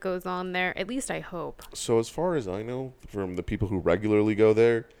bleach that goes on there. At least I hope. So as far as I know, from the people who regularly go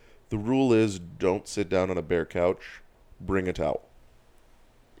there, the rule is don't sit down on a bare couch. Bring a towel.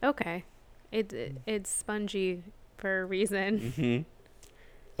 Okay, it's spongy for a reason.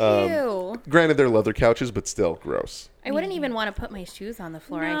 Ew. Granted, they're leather couches, but still gross. I wouldn't even want to put my shoes on the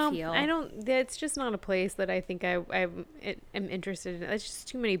floor, No, I feel. I don't. It's just not a place that I think I am interested in. It's just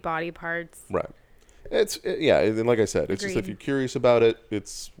too many body parts. Right. And like I said, it's just if Agreed. you're curious about it,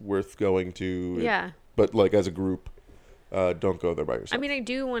 it's worth going to. Yeah. But like as a group, don't go there by yourself. I mean, I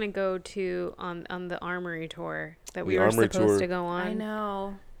do want to go to on the Armory tour that we The were Armory supposed tour. to go on. I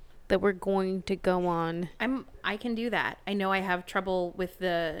know. That we're going to go on. I can do that. I know I have trouble with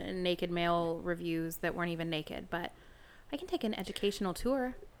the naked male reviews that weren't even naked, but I can take an educational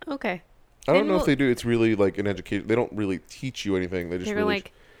tour. Okay. I don't Maybe know if they do. It's really like an education. They don't really teach you anything. They just They're really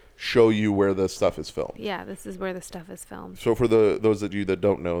like, show you where the stuff is filmed. yeah, this is where the stuff is filmed. So for those of you that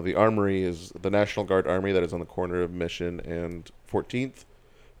don't know, the Armory is the National Guard Armory that is on the corner of Mission and 14th.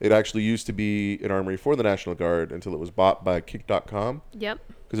 It actually used to be an armory for the National Guard until it was bought by Kink.com. Yep.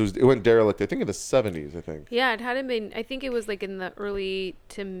 Because it went derelict, I think, in the 70s, I think. Yeah, it hadn't been. I think it was like in the early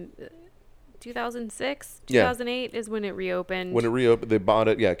to 2006, Yeah. 2008 is when it reopened. When it reopened, they bought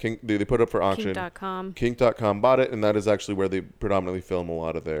it. Yeah, they put it up for auction. Kink.com. Kink.com bought it, and that is actually where they predominantly film a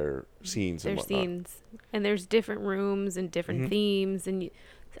lot of their scenes and Their whatnot. scenes, and there's different rooms and different themes, and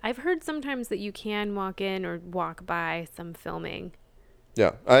I've heard sometimes that you can walk in or walk by some filming.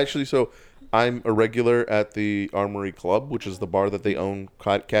 Yeah, I'm a regular at the Armory Club, which is the bar that they own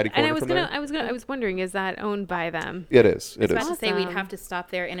catty corner And I was wondering, is that owned by them? It is. I It was about is. to say we'd Awesome. have to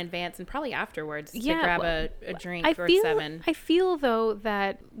stop there in advance and probably afterwards Yeah, to grab well, a drink I or feel, seven. I feel though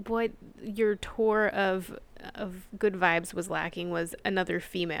that what your tour of Good Vibes was lacking was another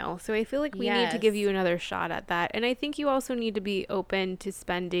female. So I feel like we need to give Yes. you another shot at that. And I think you also need to be open to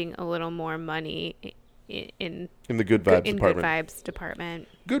spending a little more money in In the Good Vibes Good department. Vibes department.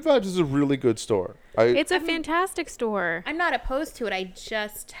 Good Vibes is a really good store. It's a fantastic store. I'm not opposed to it. I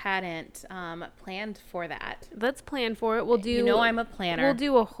just hadn't planned for that. Let's plan for it. We'll do. You know I'm a planner. We'll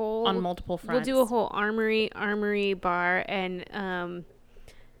do a whole on multiple fronts. We'll do a whole armory bar and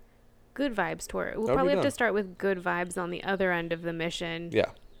Good Vibes tour. We'll That would probably be have to done. start with Good Vibes on the other end of the Mission. Yeah.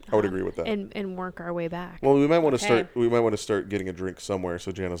 I would agree with that. And work our way back. Well, we might want to Okay. start. We might want to start getting a drink somewhere,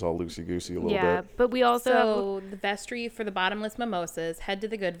 so Jana's all loosey goosey a little yeah, bit. but we also So the vestry for the bottomless mimosas. Head to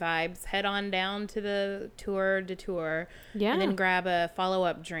the Good Vibes. Head on down to the Tour de Tour. Yeah. And then grab a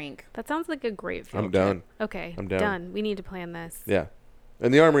follow-up drink. that sounds like a great field I'm done. trip. Okay, I'm down. We need to plan this. Yeah,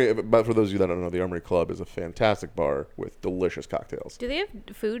 and the Armory. But for those of you that don't know, the Armory Club is a fantastic bar with delicious cocktails. Do they have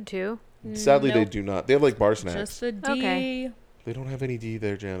food too? Sadly, they Nope. do not. They have like bar snacks. Just a D. Okay. They don't have any D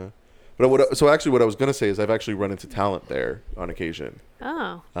there, Jana. But what I was gonna say is I've actually run into talent there on occasion.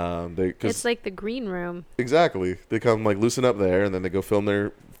 Oh, Cause it's like the green room. exactly they come like loosen up there, and then they go film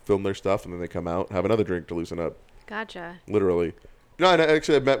their stuff, and then they come out have another drink to loosen up. Gotcha. Literally. No, and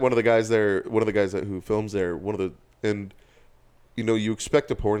I met one of the guys there. One of the guys who films there. And you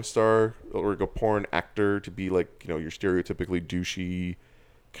expect a porn star or a porn actor to be like your stereotypically douchey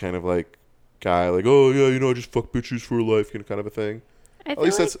kind of like guy, like, oh yeah, I just fuck bitches for life, kind of a thing. I feel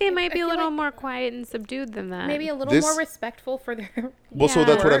least like that's- they might be I a feel little like more quiet and subdued than that. Maybe a little This- more respectful for their. Well, so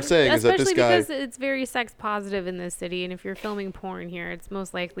that's what I'm saying is that Especially this guy. because it's very sex positive in this city, and if you're filming porn here, it's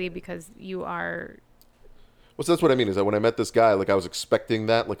most likely because you are. Well, so that's what I mean is that when I met this guy, like I was expecting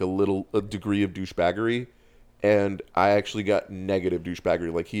that, like a degree of douchebaggery, and I actually got negative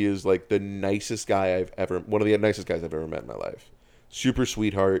douchebaggery. Like he is like the nicest guy one of the nicest guys I've ever met in my life. Super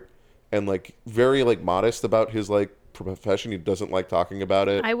sweetheart, and like very like modest about his like profession. He doesn't like talking about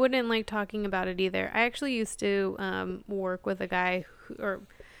it. I wouldn't like talking about it either. I actually used to work with a guy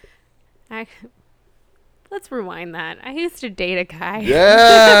let's rewind that. I used to date a guy.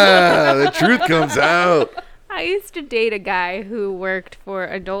 Yeah, the truth comes out. I used to date a guy who worked for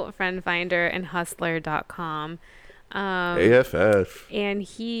Adult Friend Finder and Hustler.com. AFF. And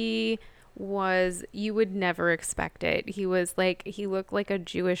he was, you would never expect it. He looked like a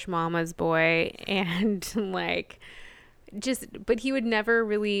Jewish mama's boy, and like but he would never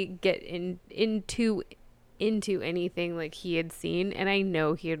really get into anything like he had seen. And I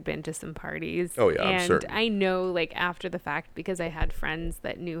know he had been to some parties. Oh, yeah, I'm and certain. I know, like, after the fact, because I had friends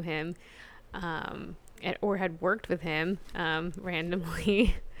that knew him or had worked with him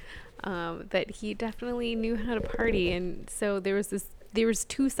randomly, that he definitely knew how to party. And so there was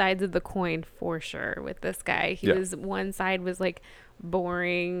two sides of the coin for sure with this guy. One side was like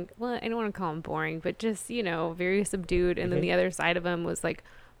boring. Well, I don't want to call him boring, but just, very subdued. And then the other side of him was like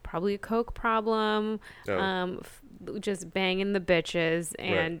probably a coke problem, just banging the bitches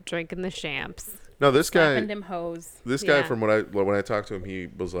and drinking the champs. No, this guy. Slapping them hoes. This guy, Yeah. from when I talked to him, he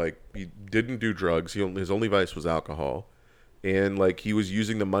was like, he didn't do drugs. His only vice was alcohol, and like he was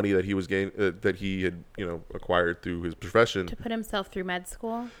using the money that he was that he had acquired through his profession. To put himself through med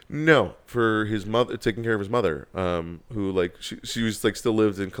school. No, for his mother, taking care of his mother, who like she was like still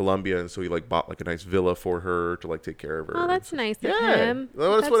lived in Colombia, and so he like bought like a nice villa for her to like take care of her. Oh, that's nice of Yeah, him.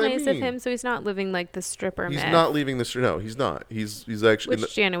 well, that's what I nice of mean. him. So he's not living like the stripper He's myth, not leaving the. No, he's not. He's actually.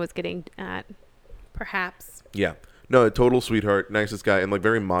 which Jana was getting at. Perhaps. Yeah. No, a total sweetheart, nicest guy, and like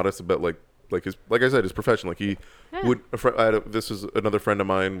very modest about like his, like I said, his profession. Like he Yeah. would. This is another friend of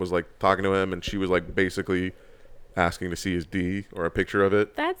mine was like talking to him, and she was like basically asking to see his D or a picture of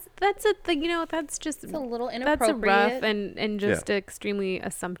it. That's a thing. That's just It's a little that's inappropriate. a rough and just Yeah. extremely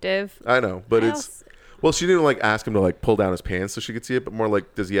assumptive. I know, but I it's also- well, she didn't like ask him to like pull down his pants so she could see it, but more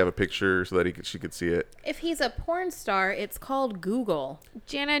like, does he have a picture so that she could see it? If he's a porn star, it's called Google.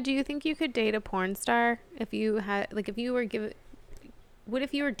 Jana, do you think you could date a porn star if you had if you were given? What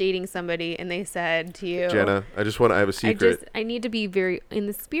if you were dating somebody and they said to you, Jana, I have a secret. I need to be very in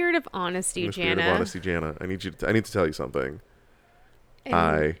the spirit of honesty, In the Jana. spirit of honesty, Jana, I need to tell you something. and-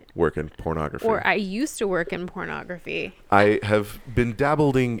 I work in pornography. or I used to work in pornography. I have been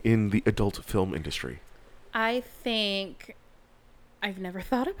dabbling in the adult film industry. I think I've never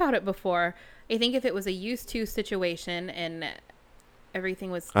thought about it before. I think if it was a used to situation and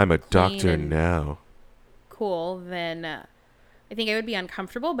everything was I'm a clean doctor and now. cool, then I think I would be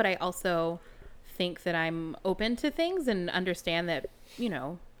uncomfortable, but I also think that I'm open to things and understand that,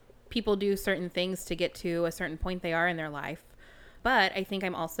 people do certain things to get to a certain point they are in their life. But I think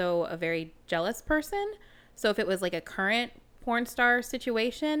I'm also a very jealous person. So if it was like a current porn star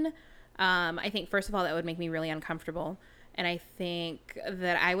situation, I think, first of all, that would make me really uncomfortable. And I think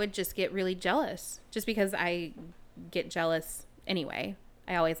that I would just get really jealous just because I get jealous anyway.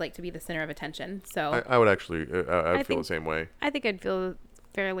 I always like to be the center of attention. So I would actually, I would feel think- the same way. I think I'd feel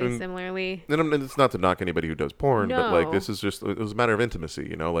fairly And- similarly. And it's not to knock anybody who does porn, but like No. this is just it was a matter of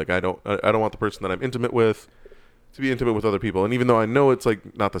intimacy, Like I don't want the person that I'm intimate with to be intimate with other people, and even though I know it's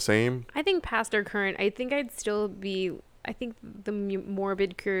like not the same, I think past or current, I think I'd still be. I think the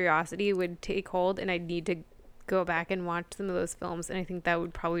morbid curiosity would take hold, and I'd need to go back and watch some of those films, and I think that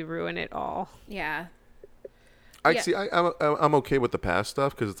would probably ruin it all. Yeah. I see. I'm okay with the past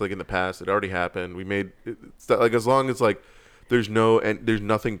stuff because it's like in the past, it already happened. We made it's like as long as like there's no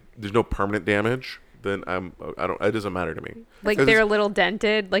permanent damage, then it doesn't matter to me. Like 'Cause they're a little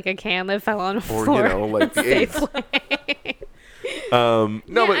dented, like a can that fell on a or floor. like the AIDS. No,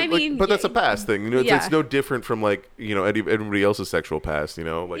 Yeah, but I mean, but that's a past thing. You know, yeah. it's no different from like everybody else's sexual past. You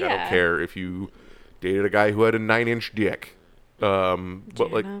know, like I Yeah. don't care if you dated a guy who had a 9-inch dick.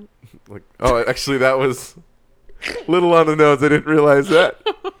 But like oh, actually that was little on the nose. I didn't realize that.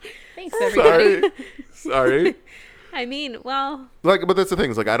 Thanks, everybody. Sorry. I mean, well, Like, but that's the thing.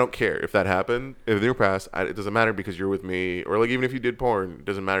 Is like I don't care if that happened. If in your past, it doesn't matter because you're with me, or like even if you did porn, it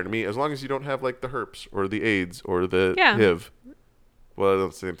doesn't matter to me as long as you don't have like the herpes or the AIDS or the HIV. Well,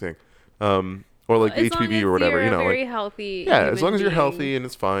 that's the same thing. Or like the as long HPV as or whatever. you're You a know, very like, healthy. yeah. As human long as you're being. healthy and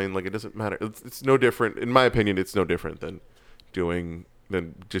it's fine. Like it doesn't matter. It's no different. In my opinion, it's no different than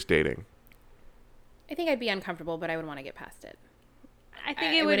just dating. I think I'd be uncomfortable, but I would want to get past it. I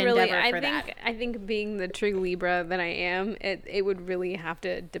think I it would would really. endeavor for that. I think being the true Libra that I am, it would really have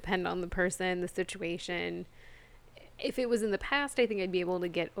to depend on the person, the situation. If it was in the past, I think I'd be able to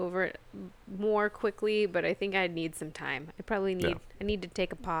get over it more quickly. But I think I'd need some time. I need to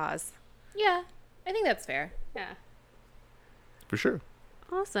take a pause. Yeah, I think that's fair. Yeah. For sure.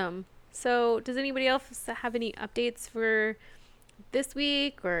 Awesome. So, does anybody else have any updates for this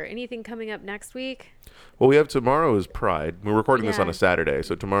week or anything coming up next week? Well, we have tomorrow is Pride. We're recording this on Yeah. a Saturday,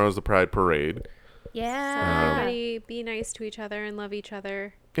 so tomorrow's the Pride Parade. Yeah. So everybody be nice to each other and love each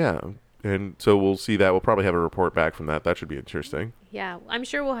other. Yeah, and so we'll see that. We'll probably have a report back from that. That should be interesting. Yeah, I'm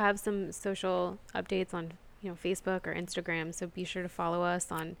sure we'll have some social updates on Facebook or Instagram. So be sure to follow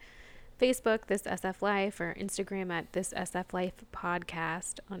us on Facebook, This SF Life, or Instagram at This SF Life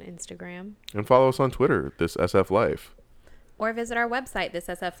Podcast on Instagram. And follow us on Twitter, This SF Life. Or visit our website,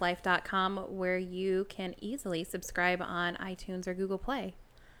 thisSFLife.com, where you can easily subscribe on iTunes or Google Play.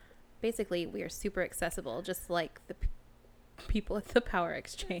 Basically, we are super accessible, just like the people at the Power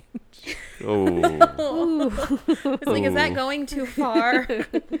Exchange. Oh, It's like, is that going too far?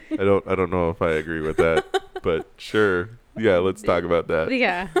 I don't know if I agree with that, but sure. Yeah, let's talk about that.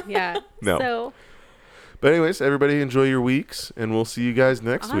 Yeah. No. So But anyways, everybody enjoy your weeks, and we'll see you guys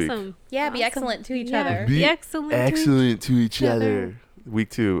next week. awesome. Yeah, be Awesome. excellent to each Yeah. other. Be excellent to each other. Week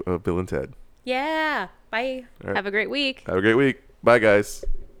 2 of Bill and Ted. Yeah. Bye. All right. Have a great week. Have a great week. Bye, guys.